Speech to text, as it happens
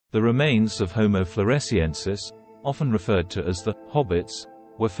The remains of Homo floresiensis, often referred to as the Hobbits,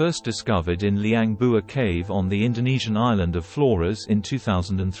 were first discovered in Liang Bua Cave on the Indonesian island of Flores in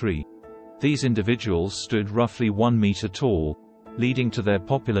 2003. These individuals stood roughly 1 meter tall, leading to their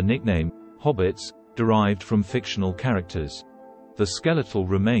popular nickname, Hobbits, derived from fictional characters. The skeletal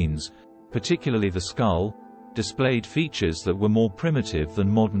remains, particularly the skull, displayed features that were more primitive than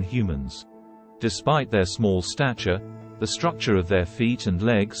modern humans. Despite their small stature, the structure of their feet and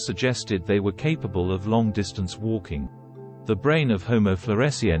legs suggested they were capable of long-distance walking. The brain of Homo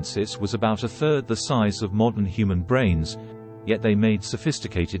floresiensis was about a third the size of modern human brains, yet they made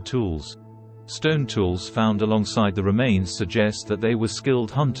sophisticated tools. Stone tools found alongside the remains suggest that they were skilled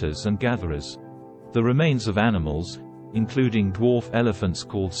hunters and gatherers. The remains of animals, including dwarf elephants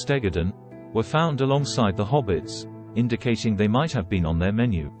called stegodon, were found alongside the hobbits, indicating they might have been on their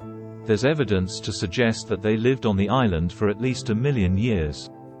menu. There's evidence to suggest that they lived on the island for at least 1 million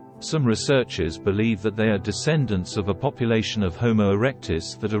years. Some researchers believe that they are descendants of a population of Homo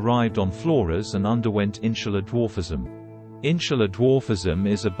erectus that arrived on Flores and underwent insular dwarfism. Insular dwarfism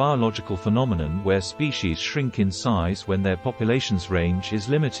is a biological phenomenon where species shrink in size when their population's range is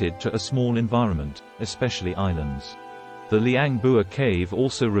limited to a small environment, especially islands. The Liang Bua Cave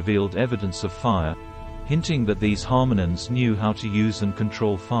also revealed evidence of fire, hinting that these hominins knew how to use and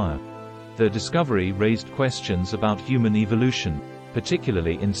control fire. Their discovery raised questions about human evolution,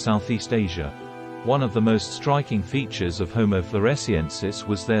 particularly in Southeast Asia. One of the most striking features of Homo floresiensis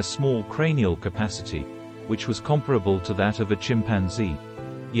was their small cranial capacity, which was comparable to that of a chimpanzee.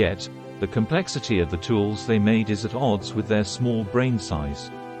 Yet, the complexity of the tools they made is at odds with their small brain size.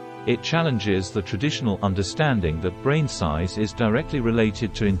 It challenges the traditional understanding that brain size is directly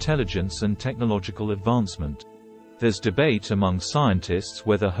related to intelligence and technological advancement. There's debate among scientists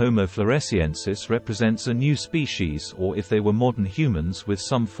whether Homo floresiensis represents a new species or if they were modern humans with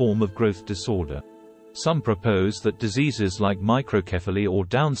some form of growth disorder. Some propose that diseases like microcephaly or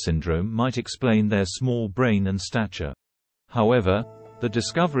Down syndrome might explain their small brain and stature. However, the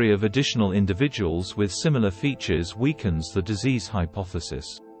discovery of additional individuals with similar features weakens the disease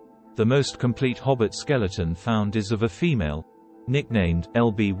hypothesis. The most complete Hobbit skeleton found is of a female, nicknamed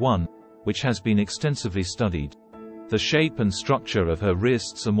LB1, which has been extensively studied. The shape and structure of her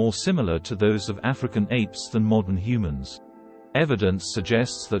wrists are more similar to those of African apes than modern humans. Evidence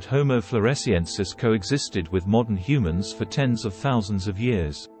suggests that Homo floresiensis coexisted with modern humans for tens of thousands of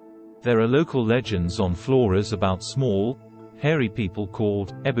years. There are local legends on Flores about small, hairy people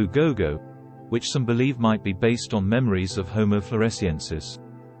called Ebu Gogo, which some believe might be based on memories of Homo floresiensis.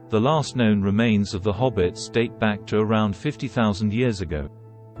 The last known remains of the hobbits date back to around 50,000 years ago.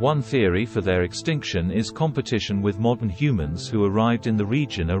 One theory for their extinction is competition with modern humans who arrived in the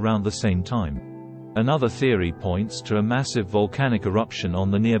region around the same time. Another theory points to a massive volcanic eruption on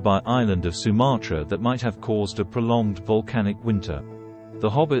the nearby island of Sumatra that might have caused a prolonged volcanic winter. The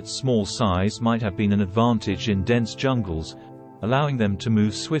hobbits' small size might have been an advantage in dense jungles, allowing them to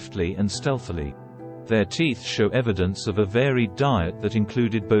move swiftly and stealthily. Their teeth show evidence of a varied diet that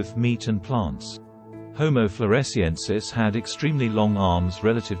included both meat and plants. Homo floresiensis had extremely long arms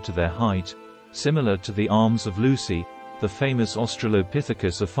relative to their height, similar to the arms of Lucy, the famous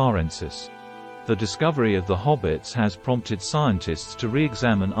Australopithecus afarensis. The discovery of the hobbits has prompted scientists to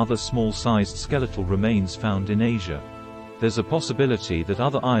re-examine other small-sized skeletal remains found in Asia. There's a possibility that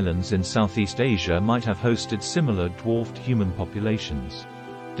other islands in Southeast Asia might have hosted similar dwarfed human populations.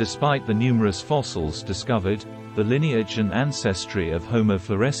 Despite the numerous fossils discovered, the lineage and ancestry of Homo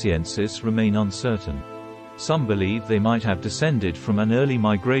floresiensis remain uncertain. Some believe they might have descended from an early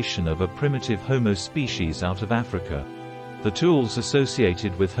migration of a primitive Homo species out of Africa. The tools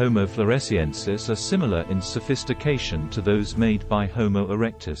associated with Homo floresiensis are similar in sophistication to those made by Homo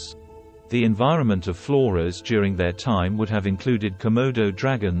erectus. The environment of Flores during their time would have included Komodo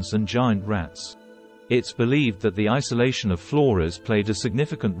dragons and giant rats. It's believed that the isolation of Flores played a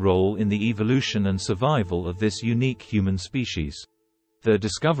significant role in the evolution and survival of this unique human species. Their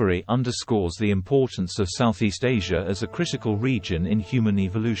discovery underscores the importance of Southeast Asia as a critical region in human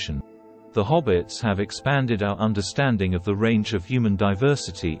evolution. The hobbits have expanded our understanding of the range of human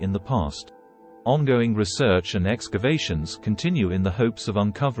diversity in the past. Ongoing research and excavations continue in the hopes of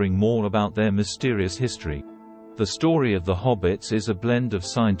uncovering more about their mysterious history. The story of the hobbits is a blend of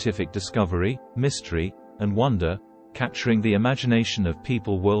scientific discovery, mystery, and wonder, capturing the imagination of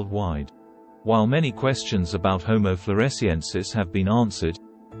people worldwide. While many questions about Homo floresiensis have been answered,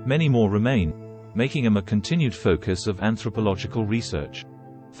 many more remain, making them a continued focus of anthropological research.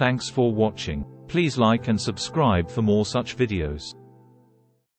 Thanks for watching. Please like and subscribe for more such videos.